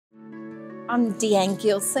I'm Deanne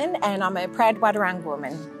Gilson and I'm a proud Wadawurrung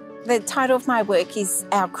woman. The title of my work is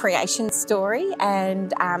Our Creation Story,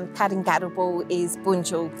 and Karringalabil is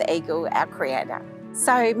Bundjil the Eagle, our creator.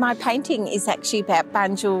 So my painting is actually about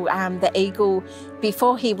Bundjil the eagle.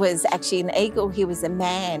 Before he was actually an eagle, he was a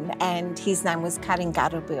man, and his name was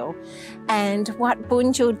Karringalabil. And what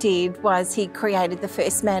Bundjil did was he created the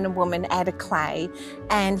first man and woman out of clay,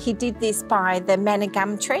 and he did this by the Manna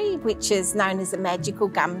gum tree, which is known as a magical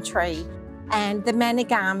gum tree. And the Manna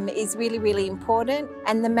gum is really, really important.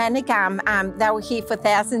 And the Manna gum, they were here for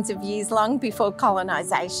thousands of years, long before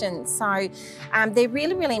colonisation. So they're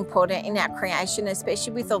really, really important in our creation,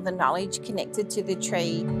 especially with all the knowledge connected to the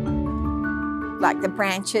tree. Like the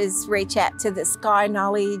branches reach out to the sky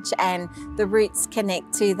knowledge, and the roots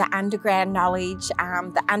connect to the underground knowledge,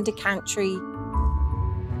 the undercountry.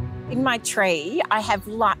 In my tree, I have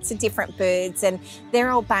lots of different birds, and they're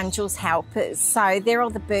all Bundjil's helpers. So they're all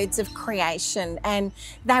the birds of creation, and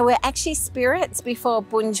they were actually spirits before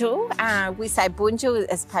Bundjil. We say Bundjil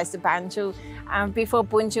as opposed to Bundjil, before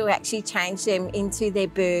Bundjil actually changed them into their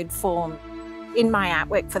bird form. In my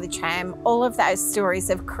artwork for the tram, all of those stories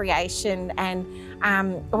of creation, and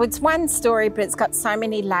it's one story, but it's got so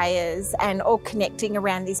many layers and all connecting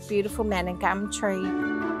around this beautiful Manna gum tree.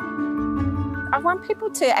 I want people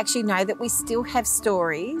to actually know that we still have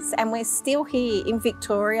stories, and we're still here in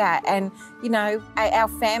Victoria, and you know, our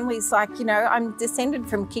families, like, you know, I'm descended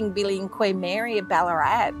from King Billy and Queen Mary of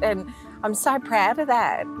Ballarat, and I'm so proud of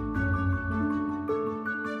that.